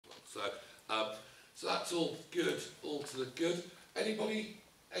So that's all good, all to the good. Anybody,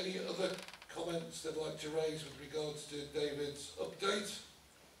 any other comments they'd like to raise with regards to David's update?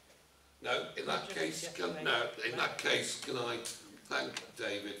 No, in that case, can I thank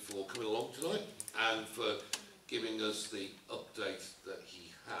David for coming along tonight and for giving us the update that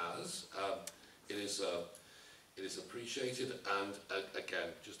he has. It is appreciated, and again,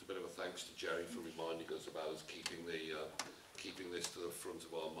 just a bit of a thanks to Gerry for reminding us about us keeping this to the front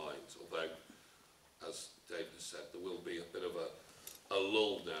of our minds. Although, as David has said, there will be a bit of a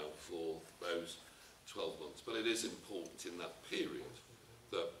lull now for those 12 months, but it is important in that period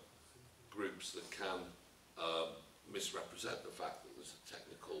that groups that can misrepresent the fact that there's a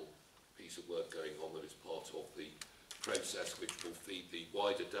technical piece of work going on that is part of the process which will feed the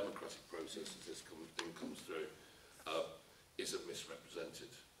wider democratic process as this thing comes through, isn't misrepresented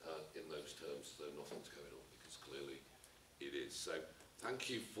in those terms, though nothing's going on, because clearly it is. So thank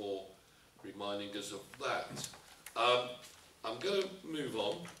you for reminding us of that. I'm going to move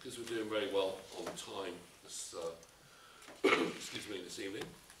on, because we're doing very well on time this, excuse me, this evening.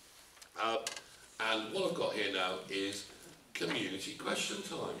 And what I've got here now is community question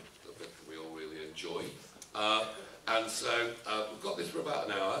time, a bit that we all really enjoy. And so we've got this for about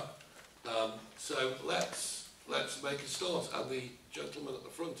an hour. So let's make a start. And the gentleman at the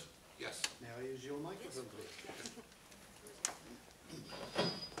front, yes. May I use your microphone, please?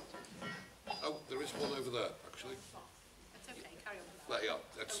 Oh, there is one over there, actually. That's okay, carry on. Yeah,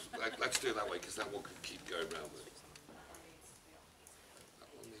 let's do it that way, because that one can keep going round there. That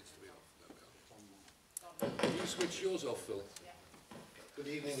one needs to be off. There we go. Can you switch yours off, Phil? Good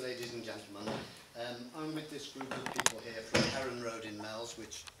evening, ladies and gentlemen. I'm with this group of people here from Heron Road in Mells,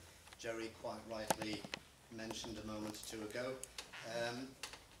 which Gerry quite rightly mentioned a moment or two ago.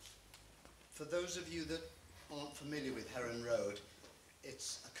 For those of you that aren't familiar with Heron Road,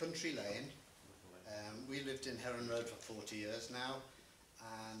 it's a country lane. We lived in Heron Road for 40 years now,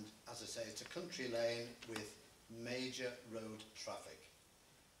 and as I say, it's a country lane with major road traffic.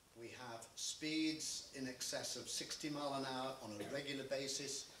 We have speeds in excess of 60 miles an hour on a regular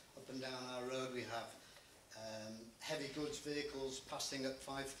basis up and down our road. We have heavy goods vehicles passing at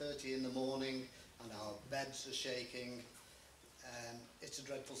 5:30 in the morning, and our beds are shaking. It's a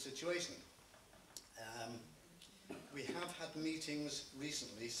dreadful situation. We have had meetings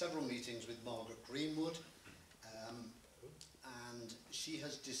recently, several meetings with Margaret Greenwood, and she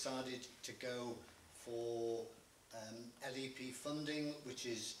has decided to go for LEP funding, which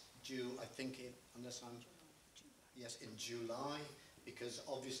is due, I think, in July, because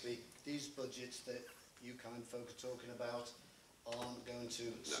obviously these budgets that you kind folk are talking about aren't going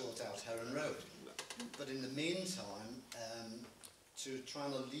to sort out Heron Road. But in the meantime, to try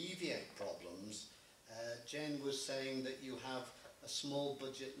and alleviate problems, Jane was saying that you have a small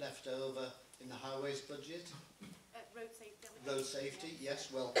budget left over in the highways budget. Road safety. Road safety,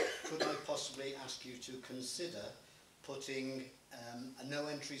 yes. Well, could I possibly ask you to consider putting a no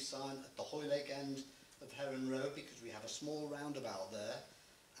entry sign at the Hoylake end of Heron Road, because we have a small roundabout there,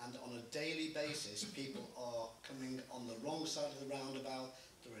 and on a daily basis people are coming on the wrong side of the roundabout.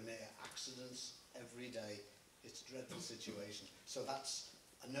 There are near accidents every day. It's a dreadful situation. So that's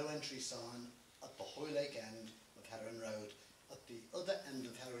a no entry sign at the Hoylake end of Heron Road. At the other end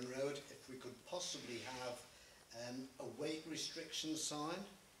of Heron Road, if we could possibly have a weight restriction sign,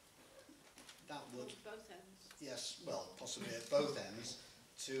 that would... Both ends. Yes, well, possibly at both ends,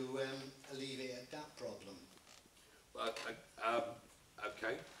 to alleviate that problem.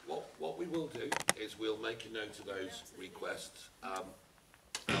 Okay, what we will do is we'll make a note of those requests,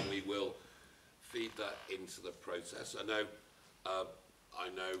 and we will feed that into the process. I know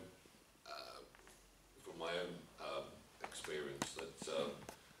from my own experience that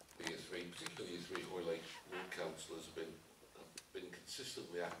particularly the three Hoylake ward councillors have been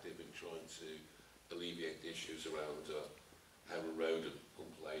consistently active in trying to alleviate the issues around Heron Road and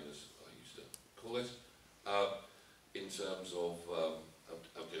Pump Lane, as I used to call it, in terms of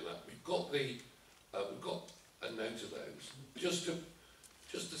doing that. We've got a note of those just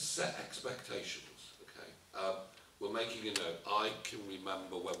to set expectations. Okay, we're making a note. I can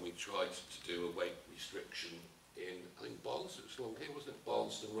remember when we tried to do a weight restriction in, I think Barnston, it was along here, wasn't it?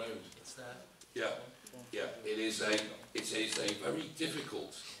 Barnston Road. It's there. Yeah, yeah. It is a very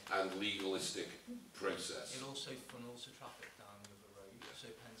difficult and legalistic process. It also funnels the traffic down the other road, so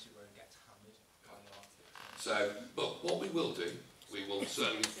Pensby Road gets hammered by the Arctic. So, but what we will do, we will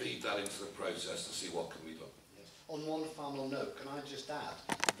certainly feed that into the process to see what can be done. Yes. On one final note, can I just add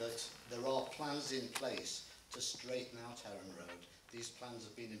that there are plans in place to straighten out Heron Road. These plans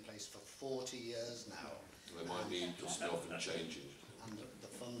have been in place for 40 years now. They might need dusting off and changing. And the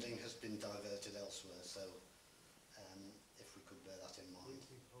funding has diverted elsewhere. So if we could bear that in mind.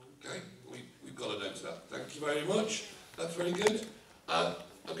 Okay, we've got a note of that. Thank you very much. That's very good. I'm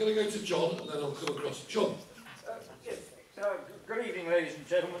going to go to John and then I'll come across. John. Yes. Good evening, ladies and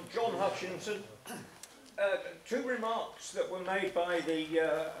gentlemen. John Hutchinson. Two remarks that were made by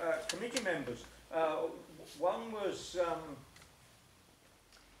the committee members. One was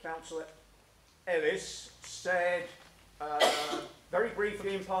Councillor Ellis said very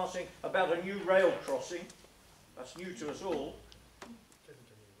briefly in passing about a new rail crossing. That's new to us all.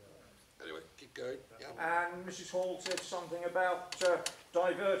 Anyway, keep going. Yeah. And Mrs Hall said something about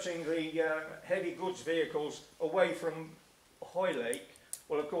diverting the heavy goods vehicles away from Hoylake.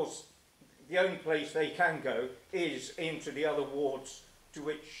 Well, of course, the only place they can go is into the other wards to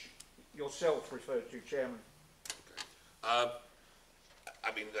which yourself referred to, Chairman. Okay.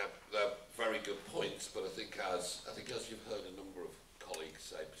 I mean, they're very good points, but I think as you've heard a number of colleagues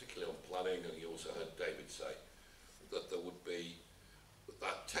say, particularly on planning, and you also heard David say, that there would be,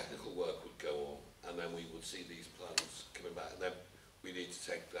 that technical work would go on, and then we would see these plans coming back, and then we need to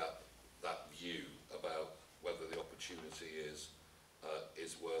take that view about whether the opportunity is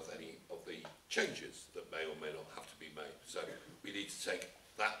worth any of the changes that may or may not have to be made. So we need to take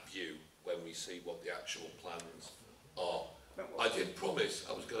that view when we see what the actual plans are. I did promise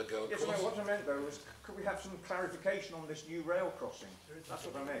I was going to go across. Yes, no, what I meant though was, could we have some clarification on this new rail crossing? That's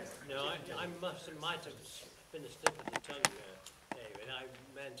what I meant. No, I might have been a slip of the tongue there, David. I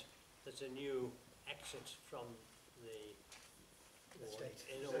meant there's a new exit from the ward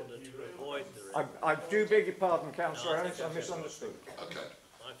in order to avoid the river. I do beg your pardon, Councillor Ellis, I misunderstood. Okay.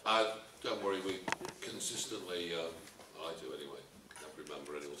 Don't worry, we consistently, I do anyway, can't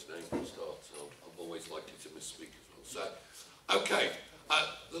remember anyone's name from the start, so I'm always likely to misspeak as well. So, okay,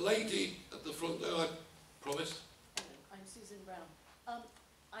 the lady at the front there, I promised. I'm Susan Brown.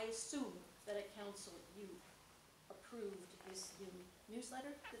 I assume that at council you approved this new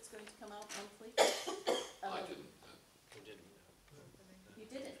newsletter that's going to come out monthly? I didn't. We didn't. You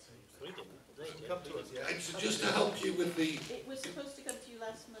didn't? We didn't. They did. Come to us, yeah. It's just to help you with the... It was supposed to come to you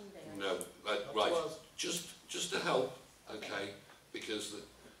last Monday. No, right, just to help, okay, because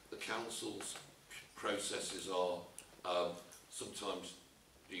the council's processes are sometimes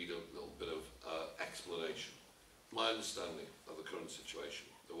need a little bit of explanation. My understanding of the current situation,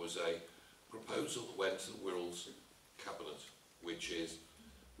 there was a proposal that went to the Wirral's cabinet, which is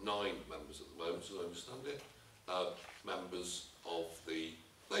 9 members at the moment, as I understand it, members of the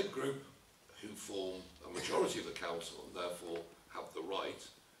Labour group who form a majority of the council and therefore have the right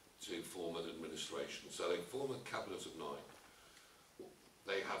to form an administration. So they form a cabinet of 9.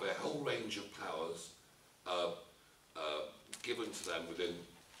 They have a whole range of powers given to them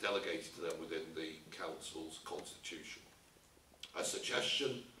delegated to them within the council's constitution. A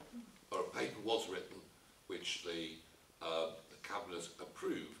suggestion or a paper was written which the cabinet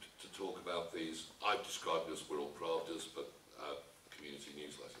approved to talk about these. I've described it as Wirral Pravdas, but community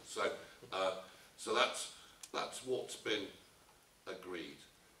newsletters. So that's what's been agreed.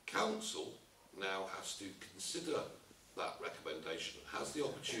 Council now has to consider that recommendation, has the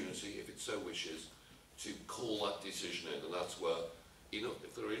opportunity, if it so wishes, to call that decision in, and that's where,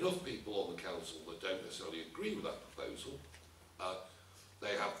 if there are enough people on the council that don't necessarily agree with that proposal,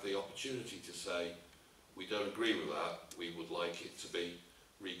 they have the opportunity to say, we don't agree with that, we would like it to be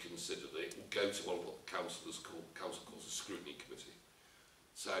reconsidered. It will go to what the council calls a scrutiny committee.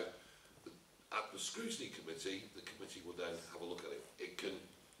 So, at the scrutiny committee, the committee will then have a look at it.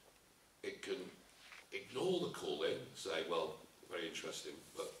 It can ignore the call-in, say, well, very interesting,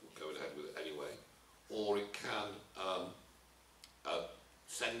 but we're going ahead with it anyway, or it can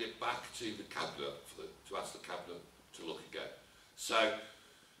send it back to the cabinet to ask the cabinet to look again. So,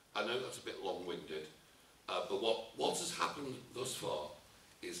 I know that's a bit long-winded, but what has happened thus far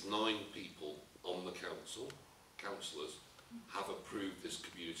is 9 people on the councillors, have approved this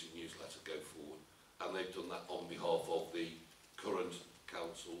community newsletter go forward, and they've done that on behalf of the current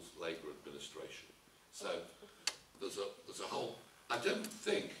council's Labour administration. So there's a whole. I don't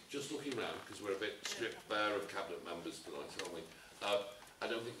think, just looking around, because we're a bit stripped bare of cabinet members tonight, aren't we? I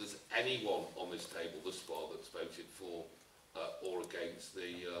don't think there's anyone on this table thus far that's voted for or against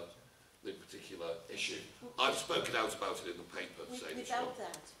the particular issue. I've spoken out about it in the paper. Without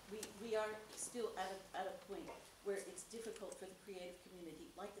that, we are still at a point where it's difficult for the creative community,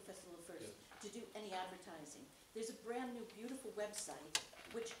 like the Festival of First, to do any advertising. There's a brand new, beautiful website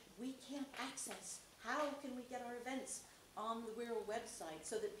which we can't access. How can we get our events on the Wirral website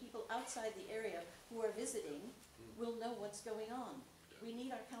so that people outside the area who are visiting will know what's going on? We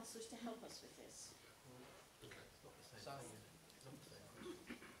need our councillors to help us with this. Okay.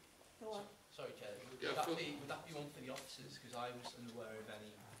 Go on. would that be one for the officers? Because I was unaware of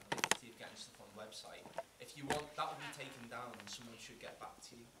any ability of getting stuff on the website. If you want, that will be taken down and someone should get back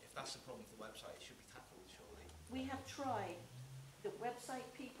to you. If that's the problem with the website, it should be tackled, surely. We have tried the website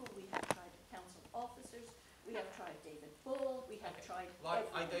people, we have tried the council officers, we have tried David Bull, we have tried Like,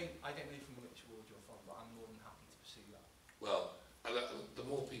 I everyone. don't know from which ward you're from, but I'm more than happy to pursue that. Well, and the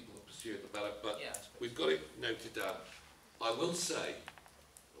more people that pursue it, the better. But Yeah, I suppose. we've got it noted down. I will say,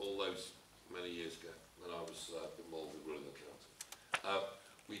 all those many years ago, when I was involved with running the council,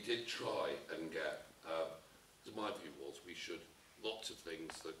 we did try and get, my view was, we should, lots of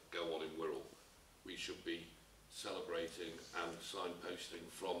things that go on in Wirral, we should be celebrating and signposting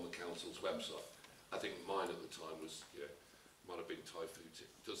from the council's website. I think mine at the time was, might have been Thai food.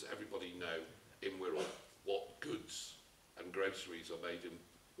 Does everybody know in Wirral what goods and groceries are made in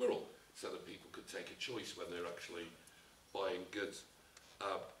Wirral, so that people could take a choice when they're actually buying goods?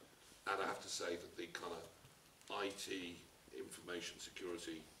 And I have to say that the kind of IT, information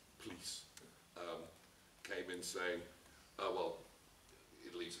security police, came in saying, oh well,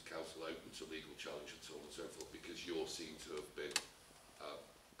 it leaves the council open to legal challenge and so on and so forth, because you're seen to have been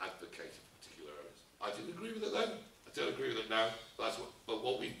advocating for particular areas. I didn't agree with it then, I don't agree with it now, but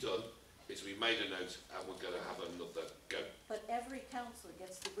what we've done is we made a note and we're going to have another go. But every councillor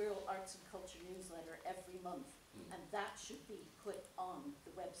gets the Wirral Arts and Culture newsletter every month, and that should be put on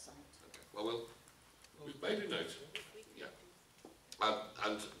the website. Okay. Well, we've made a note, yeah.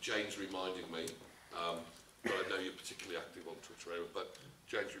 And Jane's reminding me, but I know you're particularly active on Twitter, but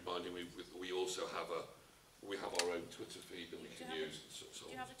Jane's reminding me we also have our own Twitter feed that we can use.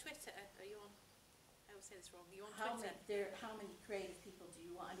 Do you have a Twitter? Are you on? I will say this wrong. Are you on How Twitter? how many creative people do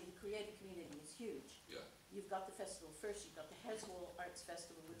you want? I mean, the creative community is huge. Yeah. You've got the festival first, you've got the Heswall Arts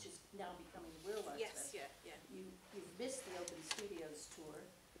Festival, which is now becoming the Wirral Arts Yes, Festival. yeah. You've missed the Open Studios tour,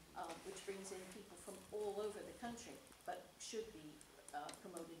 which brings in people from all over the country, but should be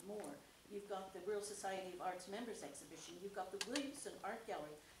promoted more. You've got the Wirral Society of Arts Members exhibition. You've got the Williamson Art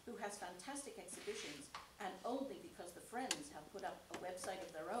Gallery, who has fantastic exhibitions, and only because the Friends have put up a website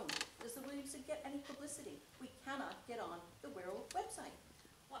of their own does the Williamson get any publicity. We cannot get on the Wirral website.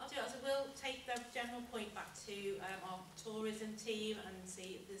 What I'll do is I will take the general point back to our tourism team and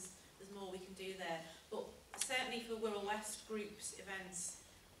see if there's more we can do there. But certainly for Wirral West groups events,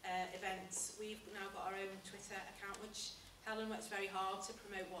 we've now got our own Twitter account, which Helen works very hard to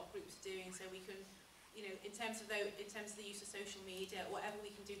promote what groups are doing, so we can, in terms of the use of social media, whatever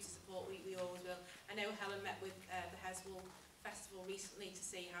we can do to support, we always will. I know Helen met with the Heswall Festival recently to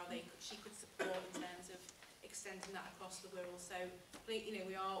see how she could support in terms of extending that across the Wirral. So, we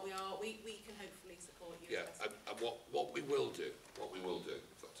can hopefully support you. Yeah, and what we will do,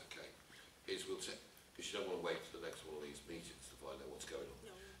 if that's okay, is we'll take, because you don't want to wait for the next one of these meetings to find out what's going on.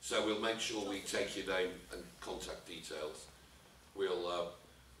 No. So we'll make sure we take your name and contact details. We'll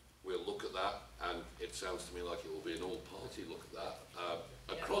look at that, and it sounds to me like it will be an all-party look at that,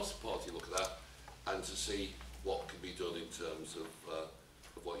 a cross-party look at that, and to see what can be done in terms of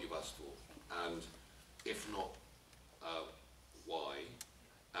what you've asked for, and if not, why,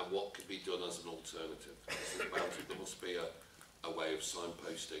 and what could be done as an alternative. There must be a way of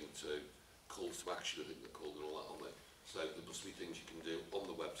signposting to calls to action, I think they're called, and all that on there. So there must be things you can do on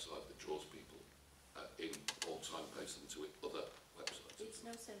the website that draws people in, or signpost them to other websites. It's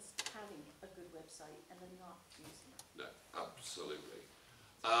no sense having a good website and then not using it. No, absolutely.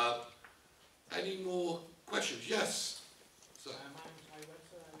 Any more questions? Yes. So, My name's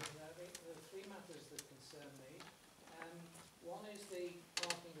the three matters that concern me. One is the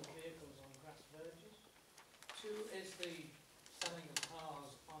parking of vehicles on grass verges. Two is the selling of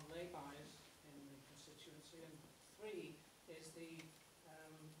cars on lay-bys in the constituency. And three is the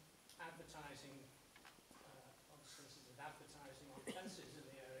advertising, unsolicited advertising on fences in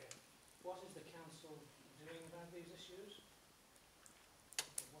the area. What is the council doing about these issues?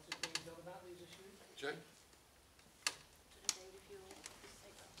 What is being done about these issues? Jane?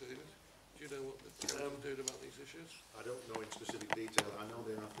 David, do you know what the council are doing about these issues? I don't know in specific detail. I know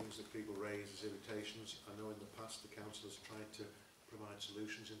there are things that people raise as irritations. I know in the past the council has tried to provide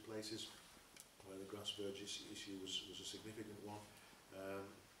solutions in places where the grass verge issue was a significant one.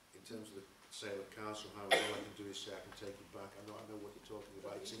 In terms of the sale of cars, so how all I can do is say I can take it back. I know what you're talking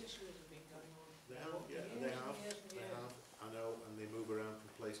about. These issues have been going on. They have, yeah, and they have. I know, and they move around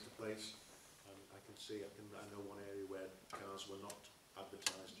from place to place. And I can see, I know one area where cars were not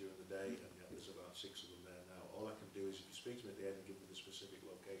advertised during the day, and yet there's about 6 of them there now. All I can do is, if you speak to me at the end and give me the specific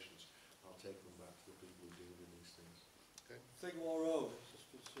locations, I'll take them back to the people who deal with these things. Thingwall Road.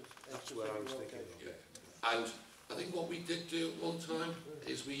 That's where I was thinking of. Yeah. And I think what we did do at one time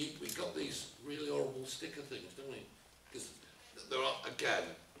is we got these really horrible sticker things, didn't we? Because there are, again,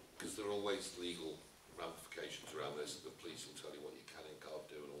 because there are always legal ramifications around this, the police will tell you what you can and can't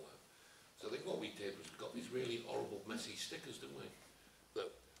do and all that. So I think what we did was we got these really horrible, messy stickers, didn't we? That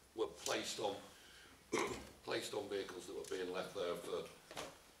were placed on vehicles that were being left there for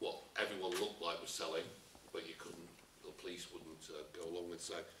what everyone looked like was selling, but you couldn't, the police wouldn't go along with.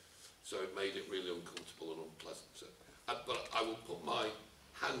 So it made it really uncomfortable and unpleasant. So, but I will put my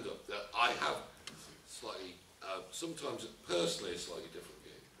hand up that I have slightly, sometimes personally a slightly different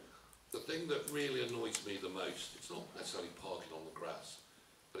view. The thing that really annoys me the most, it's not necessarily parking on the grass,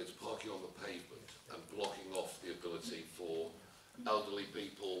 but it's parking on the pavement and blocking off the ability for elderly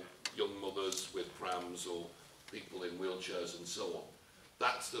people, young mothers with prams or people in wheelchairs and so on.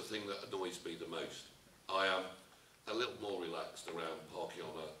 That's the thing that annoys me the most. I am a little more relaxed around parking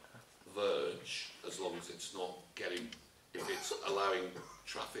on a verge as long as it's not getting, if it's allowing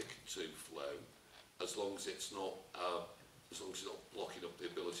traffic to flow, as long as it's not blocking up the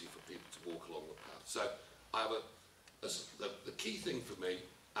ability for people to walk along the path. So I have the key thing for me,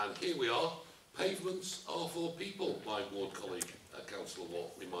 and here we are, pavements are for people, my ward colleague, Councillor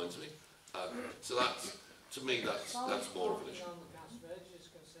Watt, reminds me. So that's, to me, that's more of an issue. On the gas verge is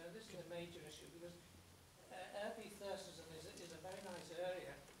concerned, this is a major issue because Airby Thurston is a very nice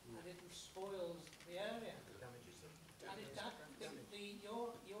area and it spoils the area. And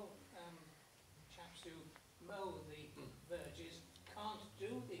your chaps who mow the verges can't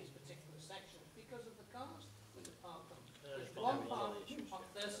do these particular sections because of the cars that are parked on. There's one park on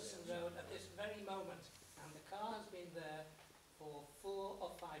Thurston Road at this very moment, and the car has been there for 4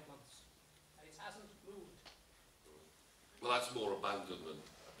 or 5 months, and it hasn't moved. Well, that's more abandoned than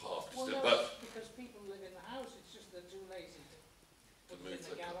parked, Well, no, but because people live in the house, it's just they're too lazy to put it move in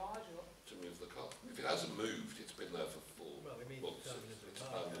the garage or... to move the car. If it hasn't moved, it's been there for 4 months. It's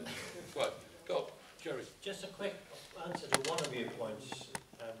abandoned. Right, go on, Gerry. Just a quick answer to one of your points,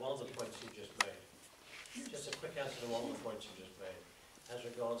 one of the points you just made. Just a quick answer to one of the points you just made, as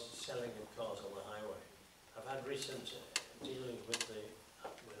regards to selling of cars on the highway. I've had recent dealings with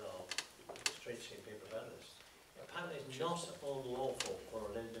our street scene people about this. Apparently it's not unlawful for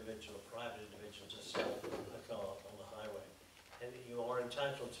an individual, a private individual, to sell a car on the highway. And you are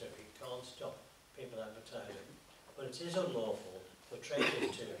entitled to, you can't stop people advertising. But it is unlawful for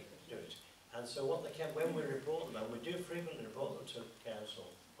traders to do it. And so what they can, when we report them, and we do frequently report them to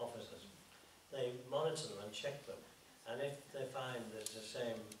council officers, they monitor them and check them. And if they find there's the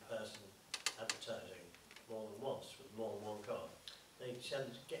same person advertising more than once with more than one car, they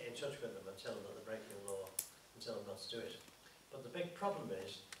get in touch with them and tell them that they're breaking the law and tell them not to do it. But the big problem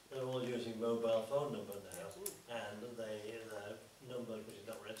is they're all using mobile phone number now, and the number which is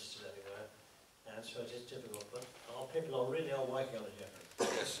not registered anywhere, and so it is difficult. But our people are really all working on it, Geoffrey.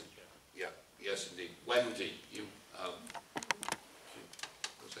 Yes, yeah, yes indeed. Wendy, you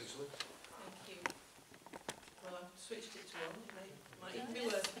say something? Thank you. Well, I've switched it to on. It might even be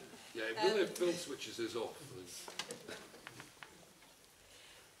worse. Yeah, it will if Phil switches his off.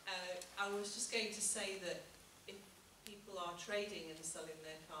 I was just going to say that if people are trading and selling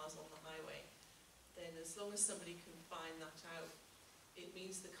their cars on the highway, then as long as somebody can find that out, it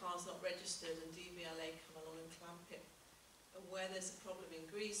means the car's not registered and DVLA come along and clamp it. And where there's a problem in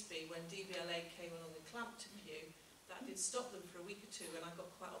Greasby, when DVLA came along and clamped a few, that did stop them for a week or two, and I got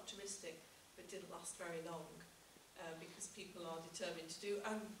quite optimistic, but it didn't last very long, because people are determined to do,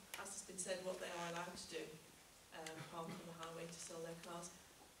 and as has been said, what they are allowed to do, park on the highway to sell their cars.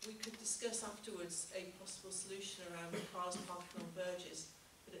 We could discuss afterwards a possible solution around cars parking on verges,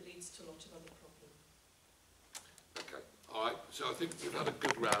 but it leads to a lot of other problems. Okay, all right, so I think we've had a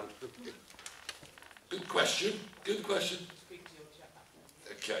good round. Good question, good question. Speak to your chap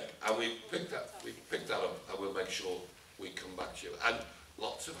after. Okay, and we picked that up, and we'll make sure we come back to you. And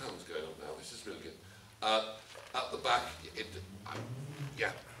lots of hands going up now, this is really good. At the back,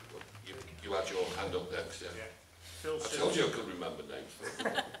 yeah, you had your hand up next, yeah. Phil I told you I couldn't remember names.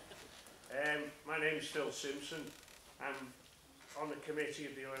 My name's Phil Simpson. I'm on the committee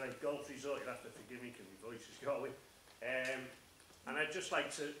of the Hoylake Golf Resort. You'll have to forgive me because my voice is going. And I'd just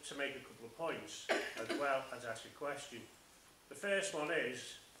like to make a couple of points as well as ask a question. The first one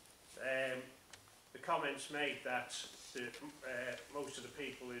is the comments made that most of the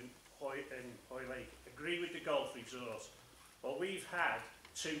people in Hoylake agree with the golf resort. Well, we've had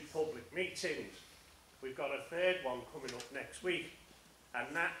 2 public meetings. We've got a 3rd one coming up next week, and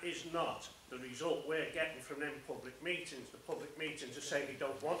that is not the result we're getting from them public meetings. The public meetings are saying they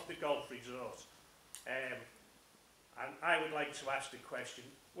don't want the golf resort. And I would like to ask the question,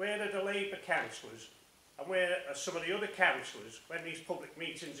 where are the Labour councillors And where some of the other councillors, when these public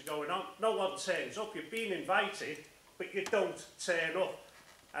meetings are going on, no one turns up. You've been invited, but you don't turn up.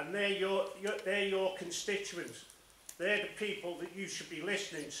 And they're your constituents. They're the people that you should be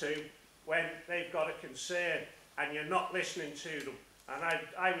listening to when they've got a concern, and you're not listening to them. And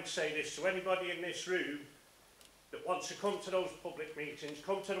I would say this to anybody in this room that wants to come to those public meetings,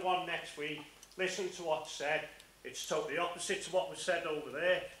 come to the one next week, listen to what's said. It's totally opposite to what was said over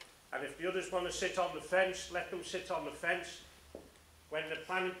there. And if the others want to sit on the fence, let them sit on the fence. When the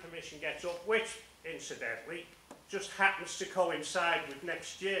planning permission gets up, which, incidentally, just happens to coincide with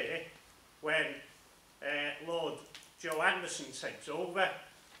next year, when Lord Joe Anderson takes over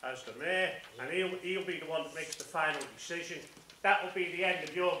as the mayor, and he'll be the one that makes the final decision. That will be the end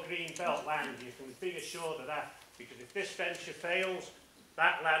of your green belt land. You can be assured of that, because if this venture fails,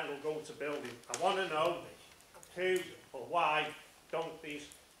 that land will go to building. I want to know who or why don't these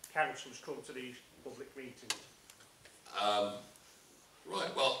councillors come to these public meetings.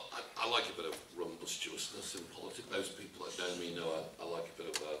 Right, well, I like a bit of rumbunciousness in politics. Those people that know me know I like a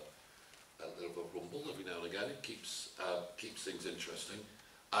bit of a rumble every now and again. It keeps things interesting.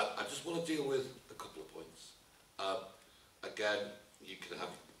 I just want to deal with a couple of points. Again,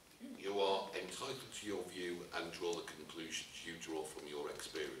 you are entitled to your view and draw the conclusions you draw from your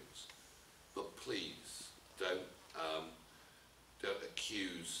experience. But please don't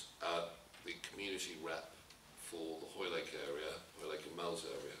accuse the community rep for the Hoylake area, Hoylake and Mells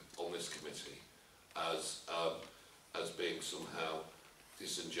area, on this committee as being somehow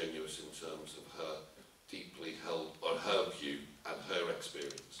disingenuous in terms of her deeply held, or her view and her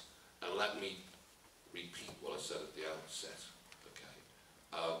experience. And let me repeat what I said at the outset, okay?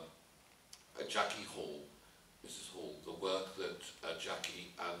 Jackie Hall, Mrs. Hall, the work that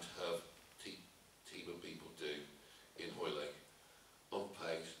Jackie and her team of people do in Hoylake,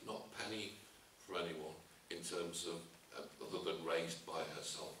 unpaid, not a penny for anyone in terms of, other than raised by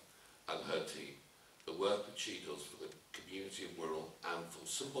herself and her team. The work that she does for the community of Wirral, and for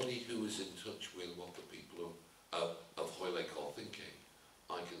somebody who is in touch with what the people of Hoylake are thinking,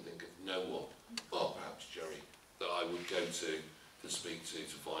 I can think of no one, well perhaps Gerry, that I would go to speak to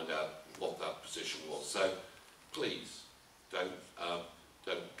find out what that position was. So please don't. I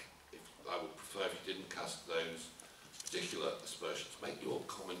would prefer if you didn't cast those particular aspersions. Make your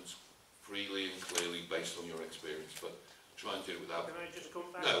comments freely and clearly based on your experience, but try and do it without. Can I just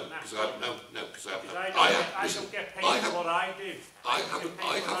come back? No, because I don't get paid for what I do.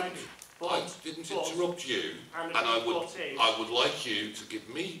 I didn't interrupt you, and I would like you to give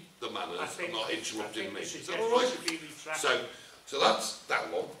me the manners of not interrupting me. Is that all right? So that's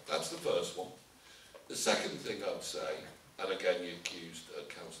that one. That's the first one. The second thing I'd say, and again you accused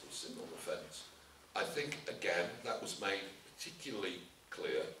Councillor sitting on the fence, I think again that was made particularly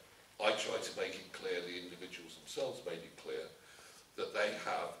clear. I tried to make it clear, the individuals themselves made it clear, that they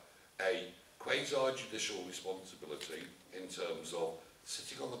have a quasi-judicial responsibility in terms of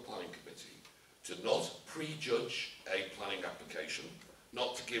sitting on the planning committee to not prejudge a planning application,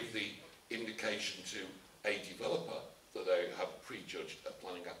 not to give the indication to a developer that they have prejudged a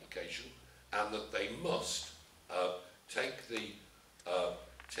planning application, and that they must take the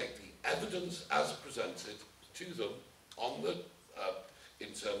evidence as presented to them on the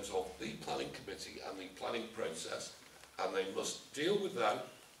in terms of the planning committee and the planning process, and they must deal with that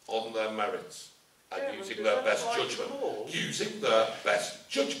on their merits and using their best judgment. Using their best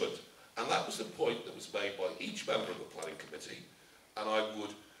judgment. And that was the point that was made by each member of the planning committee, and I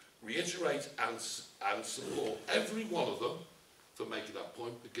would reiterate and support every one of them for making that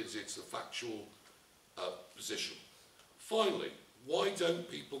point, because it's a factual position. Finally, why don't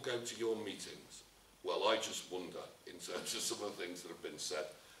people go to your meetings? Well, I just wonder, in terms of some of the things that have been said.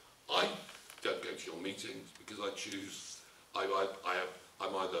 I don't go to your meetings because I choose, I'm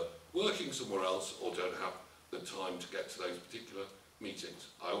either working somewhere else or don't have the time to get to those particular meetings.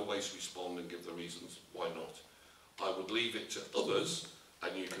 I always respond and give the reasons why not. I would leave it to others,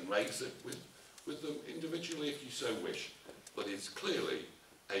 and you can raise it with them individually if you so wish, but it's clearly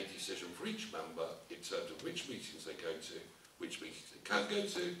a decision for each member in terms of which meetings they go to, which meetings they can go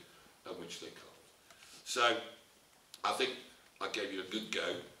to, and which they can't. So, I think I gave you a good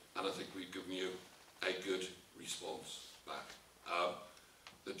go, and I think we've given you a good response back.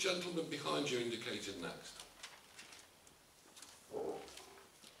 The gentleman behind you indicated next.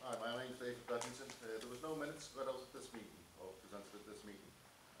 Hi, my name's David Bedington. There was no minutes read out at this meeting, or presented at this meeting,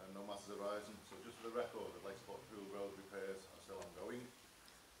 and no matters arising. So just for the record, I'd like to put through road repairs are still ongoing.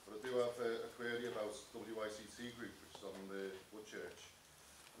 But I do have a query about WICT group, which is on the Woodchurch.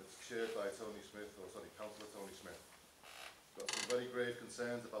 It's chaired by Councillor Tony Smith. Got some very grave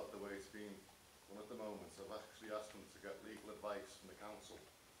concerns about the way it's been and at the moment I've actually asked them to get legal advice from the council.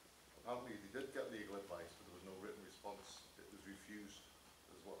 Apparently they did get legal advice, but there was no written response. It was refused,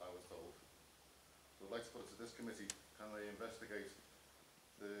 is what I was told. So I'd like to put it to this committee, can they investigate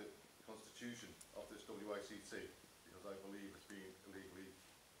the constitution of this WICT, because I believe it's been illegally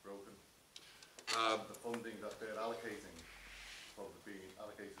broken. The funding that they're allocating probably being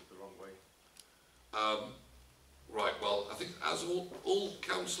allocated the wrong way. Right, well, I think as all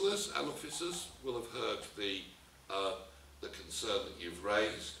councillors and officers will have heard the concern that you've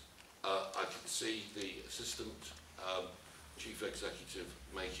raised. I can see the Assistant Chief Executive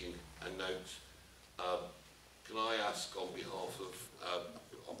making a note. Can I ask on behalf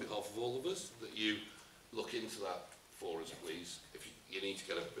of all of us that you look into that for us, please? If you need to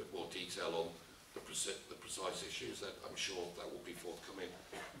get a bit more detail on the precise issues, then I'm sure that will be forthcoming.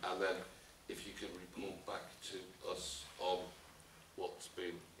 And then if you can report back to us on what's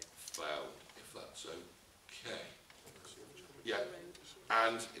been found, if that's okay. Yeah.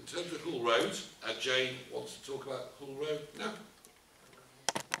 And in terms of Hull Road, Jane wants to talk about Hull Road now.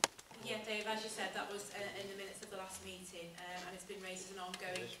 Yeah, Dave, as you said, that was in the minutes of the last meeting, and it's been raised as an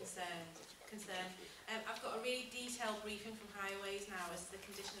ongoing concern. I've got a really detailed briefing from Highways now as to the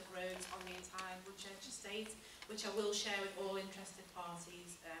condition of roads on the entire Woodchurch estate, which I will share with all interested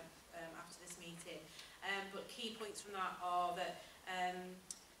parties after this meeting. But key points from that are that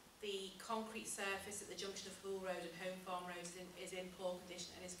the concrete surface at the junction of Hull Road and Home Farm Road is in poor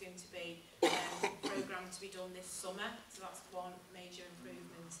condition and is going to be programmed to be done this summer, so that's one major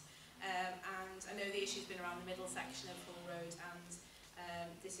improvement. And I know the issue's been around the middle section of Hull Road, and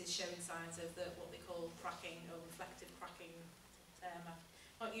this is showing signs of what they call cracking or reflective cracking, I've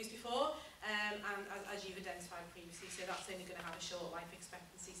not used before, and as you've identified previously, so that's only going to have a short life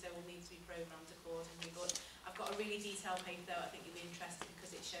expectancy, so will need to be programmed accordingly. But I've got a really detailed paper though, I think you'll be interested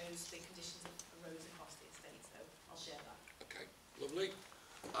because it shows the conditions of the roads across the estate, so I'll share that. Okay, lovely.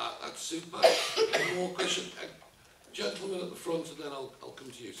 That's super. Any more questions? Gentleman at the front, and then I'll come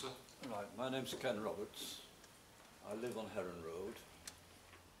to you, sir. Right, my name's Ken Roberts. I live on Heron Road.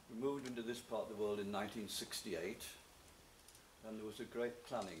 We moved into this part of the world in 1968, and there was a great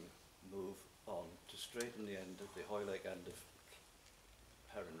planning move on to straighten the end of the Hoylake end of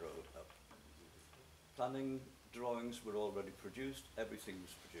Heron Road up. Planning drawings were already produced, everything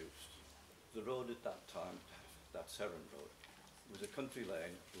was produced. The road at that time, that's Heron Road, was a country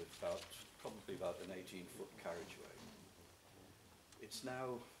lane with probably about an 18-foot carriageway. It's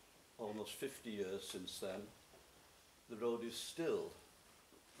now almost 50 years since then. The road is still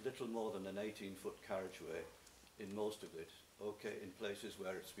little more than an 18-foot carriageway in most of it. Okay, in places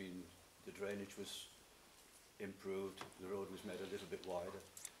where the drainage was improved, the road was made a little bit wider.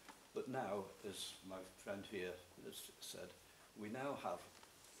 But now, as my friend here has said, we now have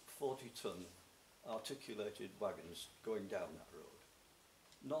 40-ton articulated wagons going down that road.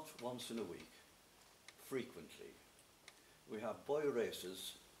 Not once in a week, frequently. We have boy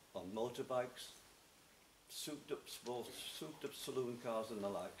racers on motorbikes, souped up saloon cars and the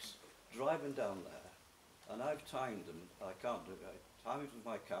likes, driving down there, and I've timed them. I can't do it. I timed with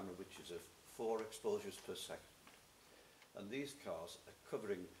my camera, which is 4 exposures per second, and these cars are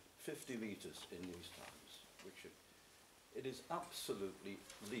covering 50 metres in these times, which it is absolutely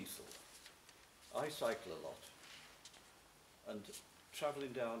lethal. I cycle a lot, and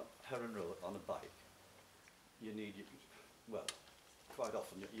travelling down Heron Road on a bike, you need, well, quite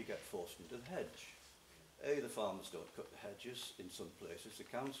often you get forced into the hedge. The farmers don't cut the hedges in some places, the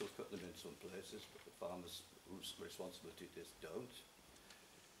council cut them in some places, but the farmers whose responsibility it is don't.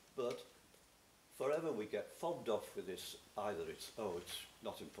 But forever we get fobbed off with this, either it's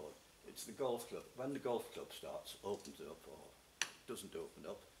not important. It's the golf club. When the golf club starts, opens it up or doesn't open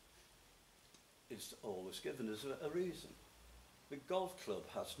up, it's always given as a reason. The golf club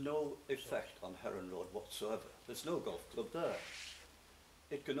has no effect on Heron Road whatsoever. There's no golf club there.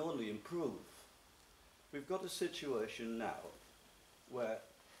 It can only improve. We've got a situation now where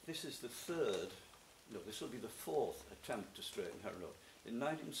this is the this will be the 4th attempt to straighten Heron Road. In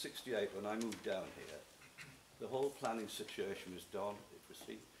 1968, when I moved down here, the whole planning situation was done.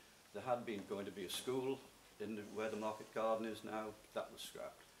 There had been going to be a school where the market garden is now. That was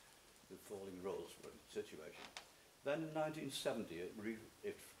scrapped. The falling roads were in the situation. Then in 1970,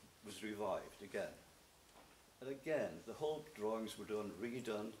 it was revived again. And again, the whole drawings were done,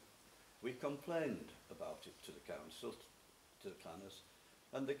 redone. We complained about it to the council, to the planners,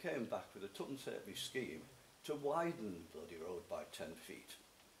 and they came back with a tuppence-halfpenny scheme to widen the bloody road by 10 feet.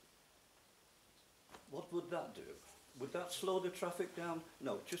 What would that do? Would that slow the traffic down?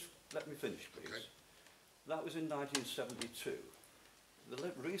 No, just let me finish, please. Okay. That was in 1972.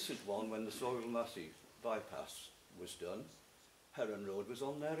 The recent one, when the Sullivan bypass was done, Heron Road was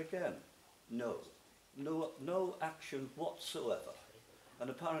on there again. No action whatsoever. And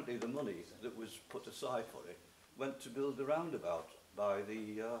apparently the money that was put aside for it went to build the roundabout by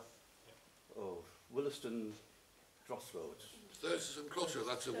the Williston Crossroads. Thurston Crossroads,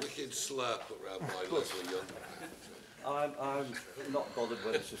 that's a wicked slur put round by Leslie Young. I'm not bothered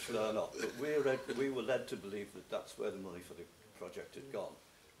whether it's a slur or not, but we were led to believe that that's where the money for the project had gone.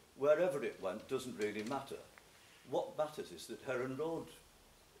 Wherever it went doesn't really matter. What matters is that Heron Road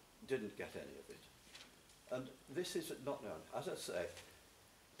didn't get any of it. And this is not known. As I say,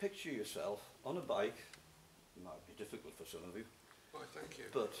 picture yourself on a bike. It might be difficult for some of you. Why, thank you.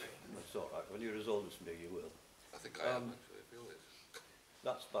 But it's all right. When you're as old as me, you will. I think I am, actually, I feel it.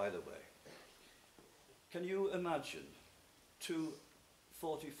 That's by the way. Can you imagine two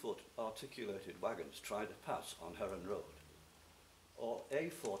 40-foot articulated wagons trying to pass on Heron Road? Or a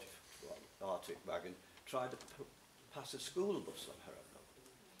 40-foot Arctic wagon trying to pass a school bus on Heron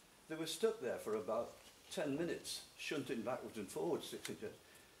Road? They were stuck there for about 10 minutes, shunting backwards and forwards.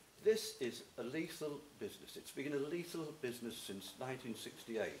 This is a lethal business. It's been a lethal business since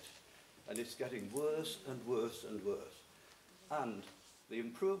 1968, and it's getting worse and worse and worse. And the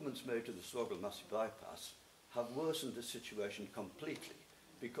improvements made to the Swagglemassie bypass have worsened the situation completely,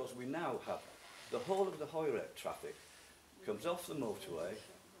 because we now have the whole of the Hoylake traffic comes off the motorway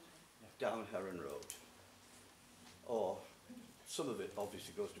down Heron Road. Or some of it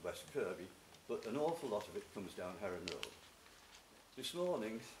obviously goes to West Kirby, but an awful lot of it comes down Heron Road. This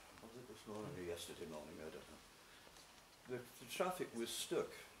morning, was it this morning or yesterday morning, I don't know, the traffic was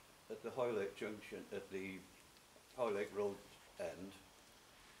stuck at the Hoylake junction, at the Hoylake Road end,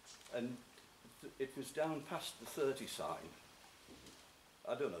 and it was down past the 30 sign.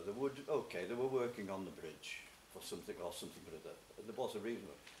 I don't know, they were working on the bridge for something or something or other. There was a reason,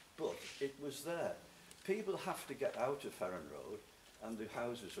 but it was there. People have to get out of Heron Road and the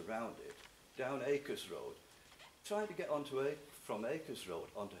houses around it, down Acres Road. Trying to get from Acres Road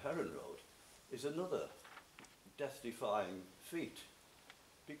onto Heron Road is another death-defying feat,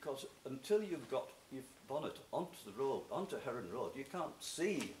 because until you've got your bonnet onto the road, onto Heron Road, you can't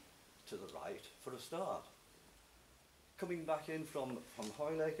see to the right for a start. Coming back in from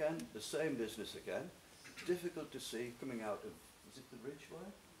Hoylake end, the same business again. Difficult to see coming out of, is it the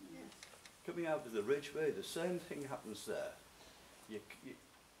Ridgeway? Yes. Coming out of the Ridgeway, the same thing happens there.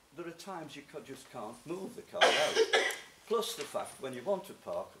 There are times you just can't move the car out. Plus the fact, when you want to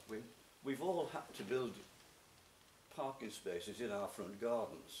park, we've all had to build parking spaces in our front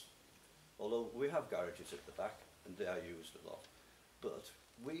gardens. Although we have garages at the back, and they are used a lot. But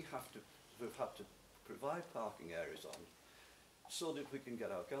we've had to provide parking areas on, so that we can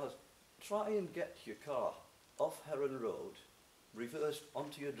get our cars. Try and get your car off Heron Road, reversed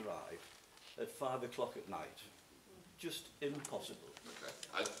onto your drive at 5 o'clock at night. Just impossible.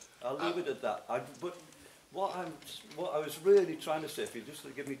 Okay. I'll leave it at that. But what I was really trying to say, if you just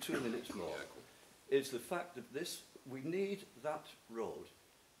give me 2 minutes more, is the fact that we need that road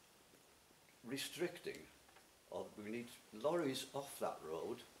restricting, or we need lorries off that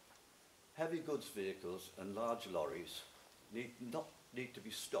road. Heavy goods vehicles and large lorries need to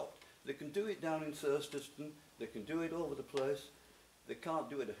be stopped. They can do it down in Thurston, they can do it over the place, they can't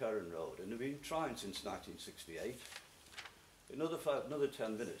do it at Heron Road, and they've been trying since 1968. Another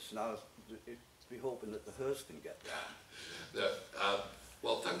 10 minutes, now we're hoping that the hearse can get there.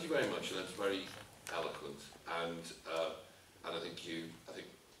 Well, thank you very much, and that's very eloquent, and I think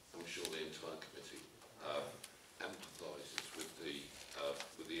I'm sure the entire committee empathises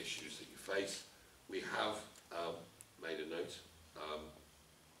with the issues that you face. We have made a note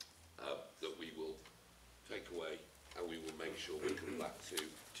that we will take away, and we will make sure we come back to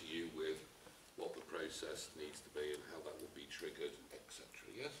you with what the process needs to be and how that will be triggered, etc.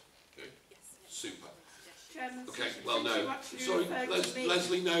 Yes? Okay. Yes. Super. Chairman, okay. Well, no. Sorry,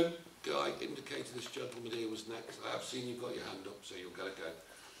 Leslie. No. Guy indicated this gentleman here was next. I have seen you've got your hand up, so you'll get a go.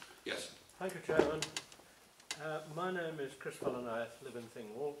 Yes. Thank you, Chairman. My name is Chris Fallon. I live in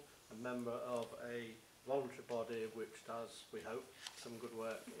Thingwall, a member of a voluntary body which does, we hope, some good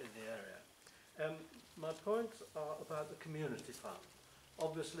work in the area. My points are about the community fund.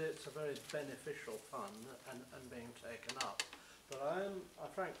 Obviously it's a very beneficial fund and being taken up, but I'm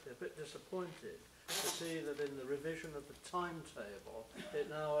frankly a bit disappointed to see that in the revision of the timetable it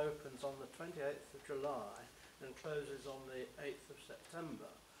now opens on the 28th of July and closes on the 8th of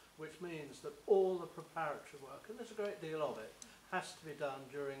September, which means that all the preparatory work, and there's a great deal of it, has to be done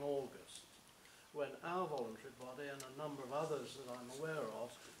during August, when our voluntary body and a number of others that I'm aware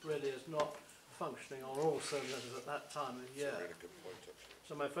of really is not functioning on all cylinders at that time of year. That's a really good point, actually.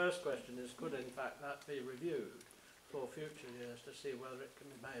 So my first question is, could in fact that be reviewed for future years to see whether it can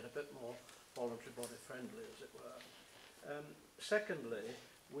be made a bit more voluntary body friendly, as it were? Secondly,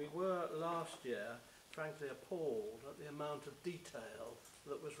 we were last year frankly appalled at the amount of detail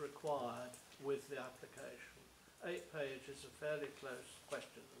that was required with the application. 8 pages of fairly close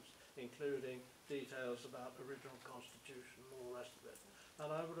questions, including details about original constitution and all the rest of it. And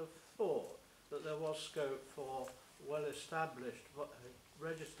I would have thought that there was scope for well-established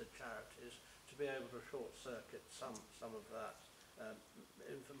registered charities to be able to short-circuit some of that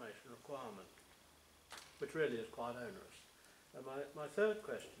information requirement, which really is quite onerous. And my third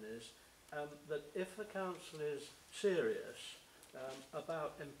question is that if the council is serious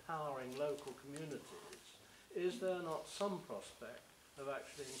about empowering local communities, is there not some prospect of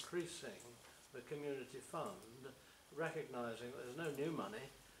actually increasing the community fund, recognising that there's no new money,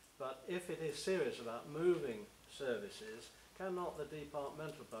 but if it is serious about moving services, cannot the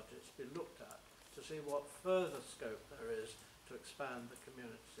departmental budgets be looked at to see what further scope there is to expand the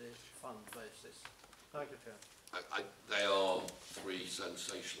community fund basis? Thank you, Chair. They are 3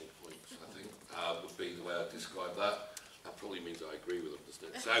 sensational points, I think, would be the way I'd describe that. That probably means I agree with them,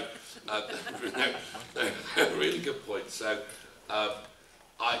 doesn't it? So, no, really good point. So,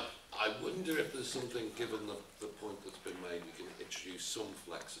 I wonder if there's something, given the point that's been made, we can introduce some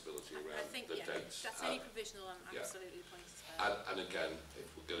flexibility around I think, the yeah, dates. that's only provisional, and yeah. absolutely the point is And again, if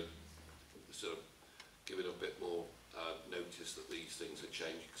we're going to sort of give it a bit more notice that these things are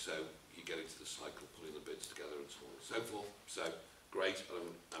changing, so you get into the cycle, putting the bids together and so on and so forth. So, great,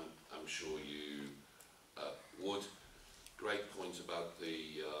 I'm sure you would. Great point about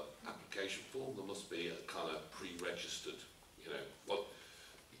the application form. There must be a kind of pre-registered, you know, what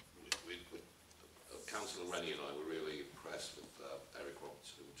Councillor Rennie and I were really impressed with Eric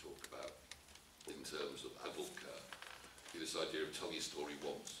Robertson, who we talked about in terms of adult care. This idea of tell your story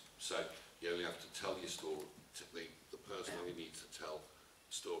once. So you only have to tell your story, the person only needs to tell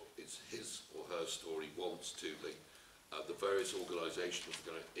it's his or her story once to the various organisations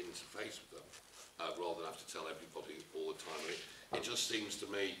that are going to interface with them, rather than have to tell everybody all the time. It just seems to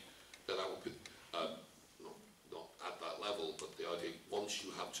me that would be not at that level, but the idea, once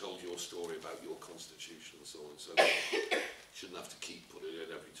you have told your story about your constitution and so on and so forth, shouldn't have to keep putting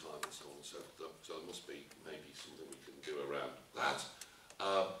it in every time and so on and so forth. So there must be maybe something we can do around that.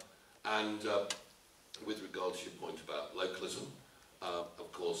 With regard to your point about localism,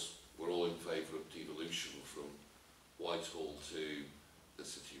 of course, we're all in favour of devolution from Whitehall to the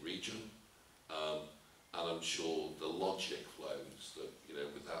city region. And I'm sure the logic flows that, you know,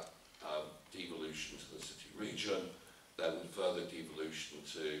 with that devolution to the city region, then further devolution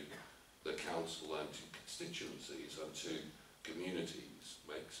to the council and to constituencies and to communities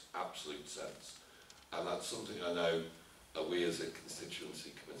makes absolute sense. And that's something I know we as a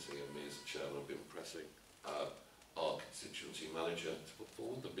constituency committee and me as a chairman have been pressing our constituency manager to put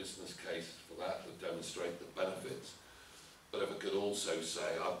forward the business case for that, to demonstrate the benefits. But if I could also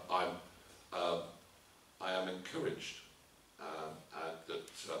say, I am encouraged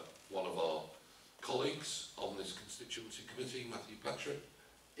that one of our colleagues on this constituency committee, Matthew Patrick,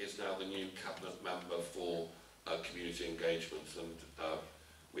 is now the new cabinet member for community engagement, and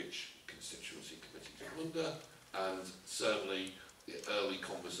which constituency committee to come under. And certainly the early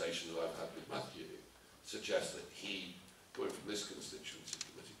conversations I've had with Matthew suggest that he, going from this constituency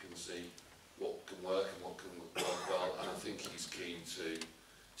committee, can see what can work and what can work well, and I think he's keen to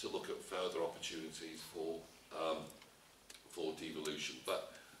look at further opportunities for devolution.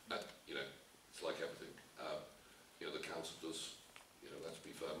 But you know, it's like everything. You know, the council does. You know, let's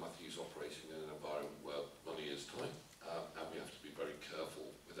be fair. Matthew's operating in an environment where money is time, and we have to be very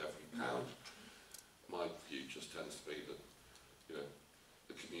careful with every pound. My view just tends to be that, you know,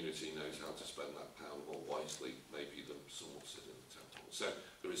 the community knows how to spend that pound more wisely, maybe than someone sitting in the town hall. So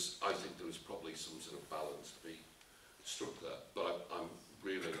there is, I think, there is probably some sort of balance to be struck there. But I'm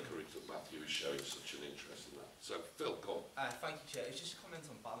really encouraged that Matthew is showing such an interest in that. So Phil, go on. Thank you, Chair. It's just a comment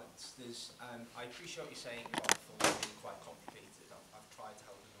on balance. There's, I appreciate what you're saying about things being quite complicated. I've tried to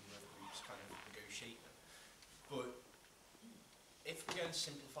help a number of groups kind of negotiate them. But if we're going to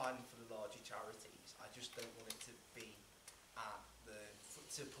simplify them for the larger charities, I just don't want it to be at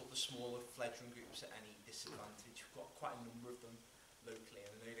to put the smaller fledgling groups at any disadvantage. We've got quite a number of them locally,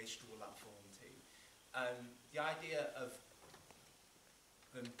 and I know they struggle that form too. The idea of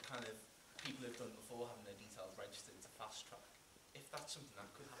them kind of people who've done it before having their details registered to fast track, if that's something that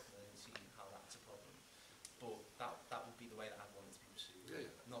could happen, I don't see how that's a problem. But that would be the way that I'd want it to be pursued.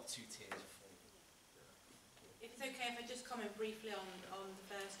 Yeah. Not 2 tiers of form. If it's it's okay if I just comment briefly on the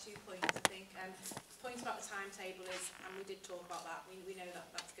first 2 points, I think. Point about the timetable is, and we did talk about that, we know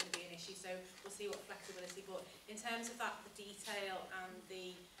that that's going to be an issue, so we'll see what flexibility, but in terms of that, the detail and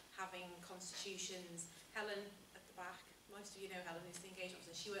the having constitutions, Helen at the back, most of you know Helen, who's the engagement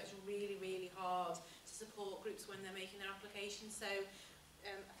officer, she works really, really hard to support groups when they're making their application, so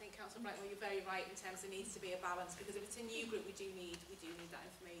I think Councillor Brightmore, you're very right in terms of there needs to be a balance, because if it's a new group, we do need that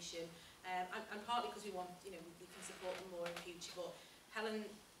information, and partly because we want, we can support them more in future, but Helen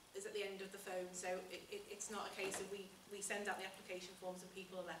is at the end of the phone, so it's not a case of we send out the application forms and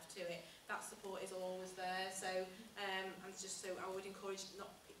people are left to it. That support is always there, so and just so I would encourage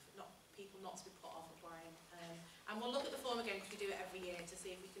people not to be put off applying. And we'll look at the form again, because we do it every year, to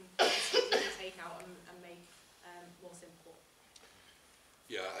see if we can take out and make more simple.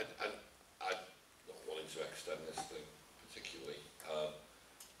 Yeah, and I'm not wanting to extend this thing particularly,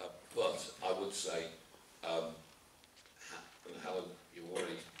 but I would say, and Helen, you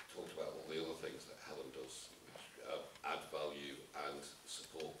already talked about all the other things that Helen does, which add value and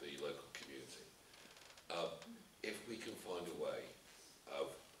support the local community. If we can find a way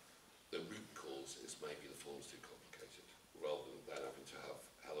of the root cause is maybe the form's too complicated, rather than having to have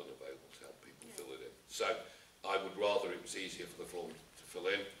Helen available to help people fill it in. So I would rather it was easier for the form to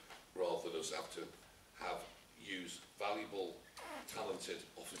fill in, rather than us have to use valuable, talented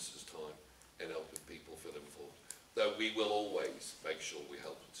officers' time in helping people fill in forms. Though we will always make sure we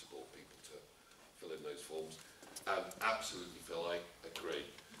help and support people to fill in those forms. And absolutely, Phil, I agree.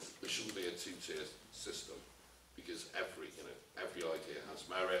 There shouldn't be a two-tier system, because every idea has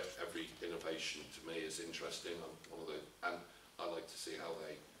merit. Every innovation to me is interesting. And I like to see how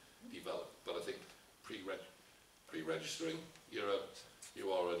they develop. But I think pre-registering,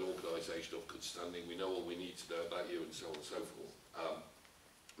 you are an organisation of good standing. We know all we need to know about you, and so on and so forth.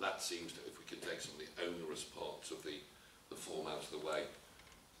 That seems that if we can take some of the onerous parts of the form out of the way,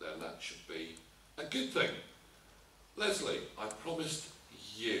 then that should be a good thing. Leslie, I promised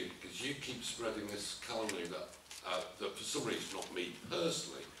you, because you keep spreading this calumny that for some reason, not me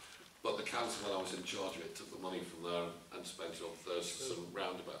personally, but the council when I was in charge of it took the money from there and spent it on Thurston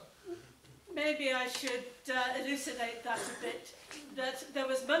Roundabout. Maybe I should elucidate that a bit, that there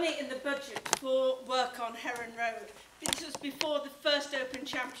was money in the budget for work on Heron Road. This was before the first Open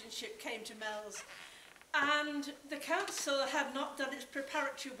Championship came to Mells, and the council had not done its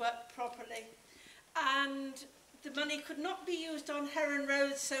preparatory work properly, and the money could not be used on Heron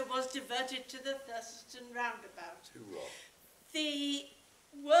Road, so was diverted to the Thurston Roundabout. Hoorah. The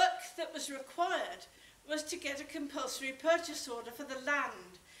work that was required was to get a compulsory purchase order for the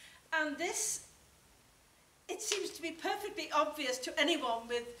land, and this, it seems to be perfectly obvious to anyone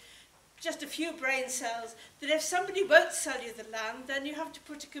with just a few brain cells, that if somebody won't sell you the land, then you have to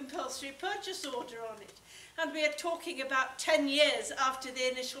put a compulsory purchase order on it. And we are talking about 10 years after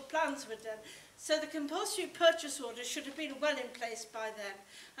the initial plans were done. So the compulsory purchase order should have been well in place by then.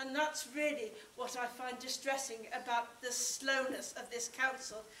 And that's really what I find distressing about the slowness of this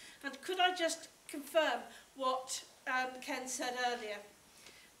council. And could I just confirm what Ken said earlier?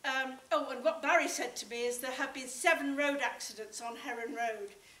 And what Barry said to me is there have been 7 road accidents on Heron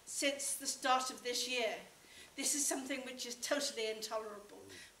Road since the start of this year. This is something which is totally intolerable.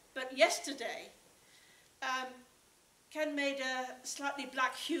 But yesterday, Ken made a slightly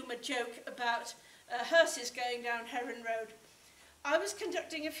black humour joke about hearses going down Heron Road. I was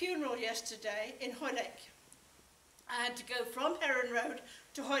conducting a funeral yesterday in Hoylake. I had to go from Heron Road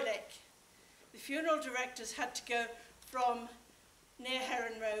to Hoylake. The funeral directors had to go from near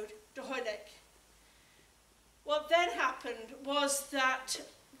Heron Road to Hoylake. What then happened was that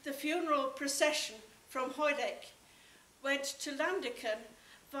the funeral procession from Hoylake went to Landican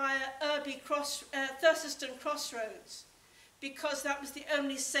via Thurston Crossroads, because that was the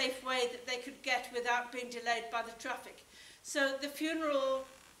only safe way that they could get without being delayed by the traffic. So the funeral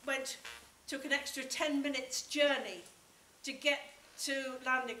took an extra 10 minutes journey to get to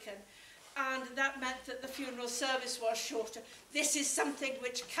Landican, and that meant that the funeral service was shorter. This is something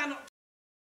which cannot